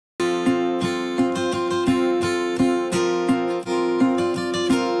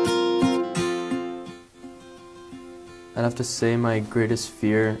I'd have to say my greatest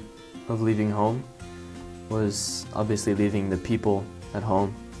fear of leaving home was obviously leaving the people at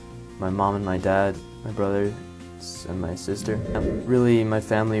home, my mom and my dad, my brother and my sister. Really, my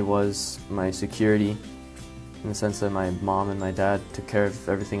family was my security in the sense that my mom and my dad took care of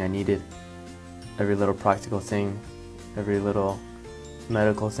everything I needed, every little practical thing, every little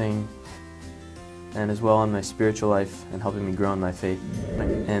medical thing, and as well in my spiritual life and helping me grow in my faith.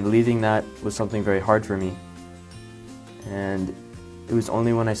 And leaving that was something very hard for me. And it was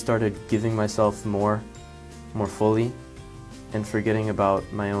only when I started giving myself more fully and forgetting about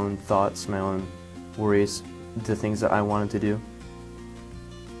my own thoughts, my own worries, the things that I wanted to do.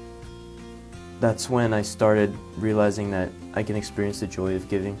 That's when I started realizing that I can experience the joy of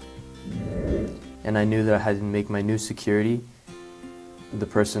giving. And I knew that I had to make my new security the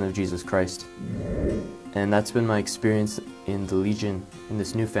person of Jesus Christ. And that's been my experience in the Legion, in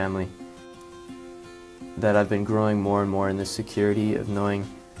this new family, that I've been growing more and more in this security of knowing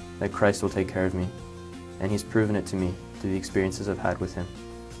that Christ will take care of me. And He's proven it to me through the experiences I've had with Him.